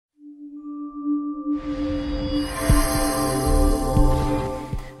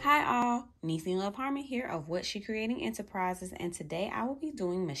Neci Love Harmon here of Whatsshecreating Enterprises, and today I will be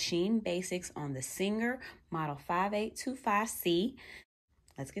doing machine basics on the Singer Model 5825C.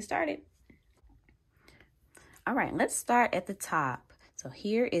 Let's get started. All right, let's start at the top. So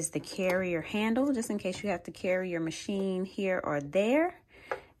here is the carrier handle, just in case you have to carry your machine here or there.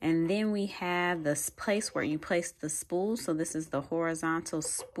 And then we have this place where you place the spool. So this is the horizontal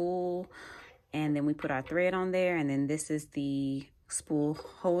spool, and then we put our thread on there, and then this is the spool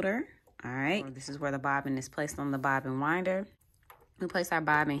holder. All right, this is where the bobbin is placed on the bobbin winder. We place our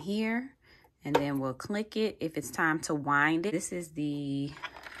bobbin here, and then we'll click it if it's time to wind it. This is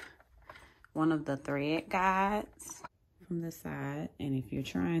one of the thread guides from the side, and if you're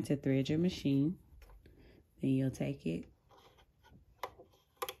trying to thread your machine, then you'll take it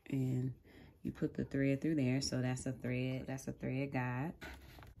and you put the thread through there. So that's a thread guide.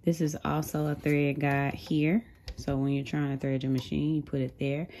 This is also a thread guide here. So when you're trying to thread your machine, you put it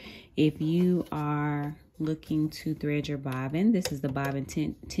there. If you are looking to thread your bobbin, this is the bobbin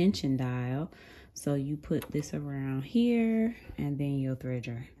tension dial. So you put this around here, and then you'll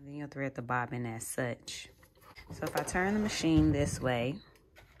thread the bobbin as such. So if I turn the machine this way,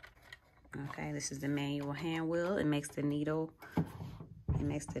 okay, this is the manual hand wheel. It makes the needle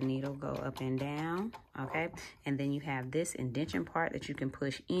go up and down, okay? And then you have this indention part that you can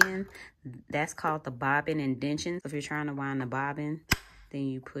push in. That's called the bobbin indention. So if you're trying to wind the bobbin, then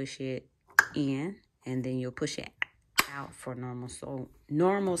you push it in, and then you'll push it out for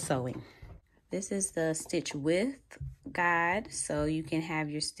normal sewing. This is the stitch width guide. So you can have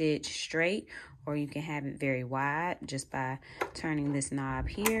your stitch straight, or you can have it very wide just by turning this knob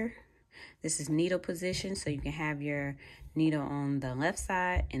here. This is needle position, so you can have your needle on the left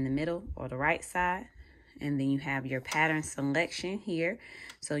side, in the middle, or the right side. And then you have your pattern selection here,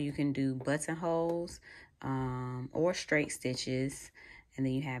 so you can do buttonholes or straight stitches. And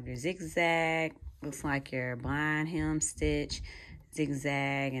then you have your zigzag, looks like your blind hem stitch,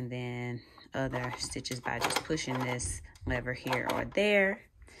 zigzag, and then other stitches by just pushing this lever here or there.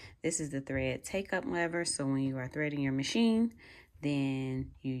 This is the thread take-up lever, so when you are threading your machine,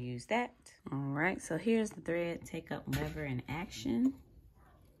 then you use that. All right, so here's the thread take-up lever in action,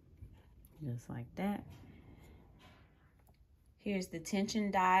 just like that. Here's the tension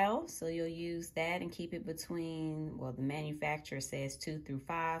dial, so you'll use that and keep it between, well, the manufacturer says 2 through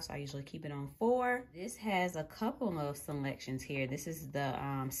 5, so I usually keep it on 4. This has a couple of selections here. This is the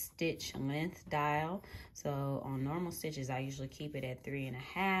stitch length dial, so on normal stitches, I usually keep it at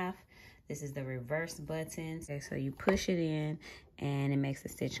 3.5. This is the reverse button. Okay, so you push it in, and it makes the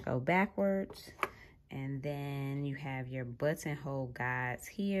stitch go backwards. And then you have your buttonhole guides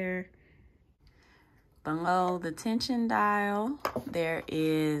here. Below the tension dial, there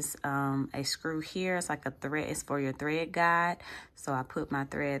is a screw here. It's like a thread. It's for your thread guide. So I put my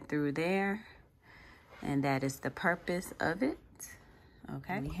thread through there, and that is the purpose of it.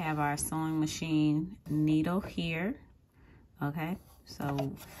 Okay. We have our sewing machine needle here. Okay.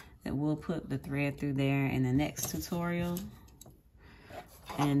 So that we'll put the thread through there in the next tutorial.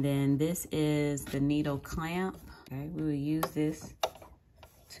 And then this is the needle clamp. Okay. We will use this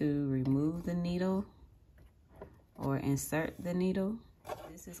to remove the needle or insert the needle.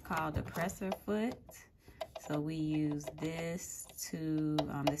 This is called the presser foot. So we use this to,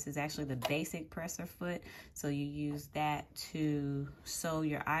 this is actually the basic presser foot. So you use that to sew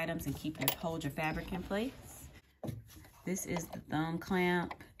your items and hold your fabric in place. This is the thumb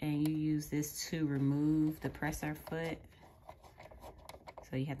clamp, and you use this to remove the presser foot.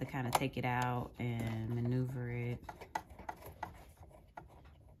 So you have to kind of take it out and maneuver it.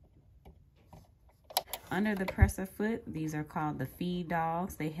 Under the presser foot, these are called the feed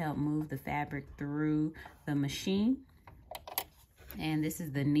dogs. They help move the fabric through the machine. And this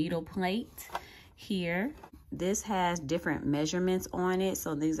is the needle plate here. This has different measurements on it.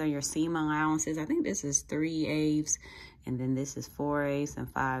 So these are your seam allowances. I think this is 3/8, and then this is 4/8 and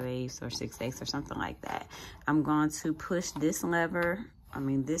 5/8 or 6/8 or something like that. I'm going to push this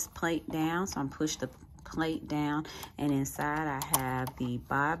this plate down. So I'm push the plate down, and inside I have the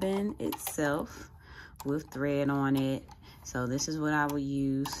bobbin itself with thread on it. So this is what I will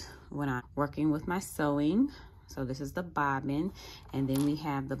use when I'm working with my sewing. So this is the bobbin, and then we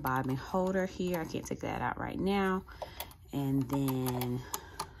have the bobbin holder here. I can't take that out right now. And then,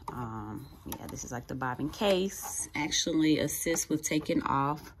 yeah, this is like the bobbin case. Actually assists with taking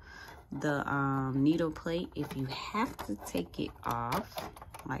off the needle plate if you have to take it off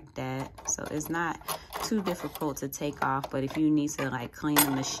like that. So it's not too difficult to take off, but if you need to like clean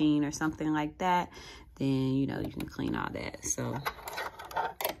the machine or something like that, then you can clean all that. So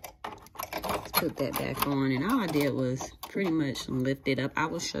let's put that back on, and all I did was pretty much lift it up. I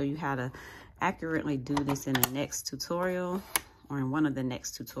will show you how to accurately do this in the next tutorial or in one of the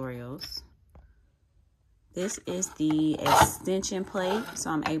next tutorials. This is the extension plate, so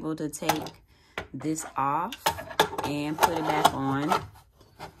I'm able to take this off and put it back on.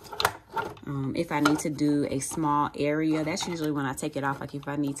 If I need to do a small area, that's usually when I take it off, like if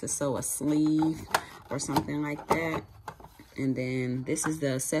I need to sew a sleeve or something like that. And then this is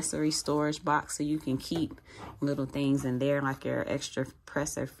the accessory storage box, so you can keep little things in there like your extra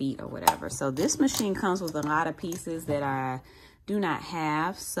presser feet or whatever. So this machine comes with a lot of pieces that I do not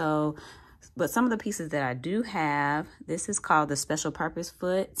have. So, but some of the pieces that I do have, this is called the special purpose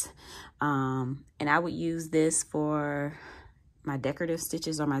foot. And I would use this for my decorative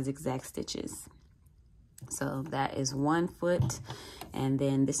stitches or my zigzag stitches. So that is one foot. And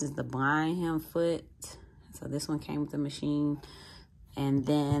then this is the blind hem foot. So this one came with the machine. And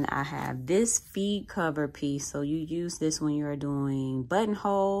then I have this feed cover piece. So you use this when you're doing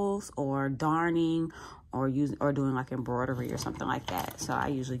buttonholes or darning or doing like embroidery or something like that. So I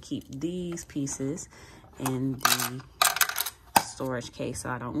usually keep these pieces in the storage case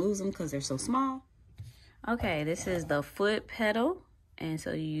so I don't lose them because they're so small. Okay, this is the foot pedal. And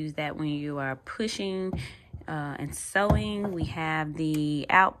so you use that when you are pushing and sewing. We have the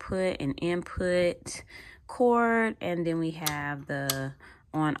output and input cord, and then we have the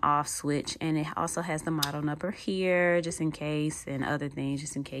on-off switch, and it also has the model number here just in case, and other things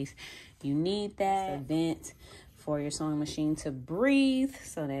just in case you need that. It's a vent for your sewing machine to breathe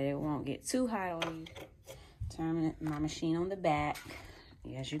so that it won't get too hot on you. Turn my machine on the back,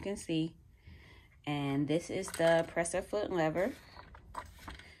 as you can see. And this is the presser foot lever.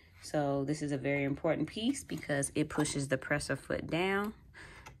 So this is a very important piece because it pushes the presser foot down,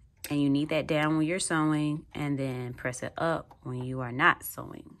 and you need that down when you're sewing, and then press it up when you are not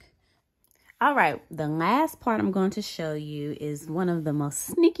sewing. All right, the last part I'm going to show you is one of the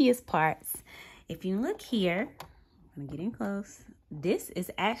most sneakiest parts. If you look here, I'm gonna get in close. This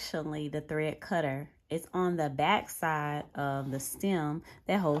is actually the thread cutter. It's on the back side of the stem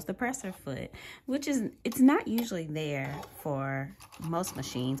that holds the presser foot, which is, it's not usually there for most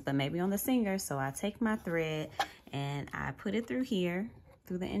machines, but maybe on the Singer. So I take my thread and I put it through here,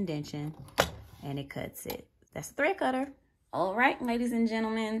 through the indentation, and it cuts it. That's the thread cutter. All right, ladies and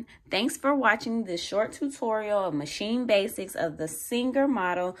gentlemen, thanks for watching this short tutorial of machine basics of the Singer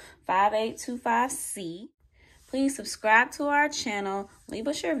model 5825C. Please subscribe to our channel, leave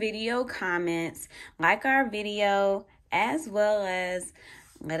us your video comments, like our video, as well as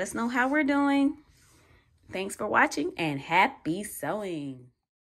let us know how we're doing. Thanks for watching and happy sewing.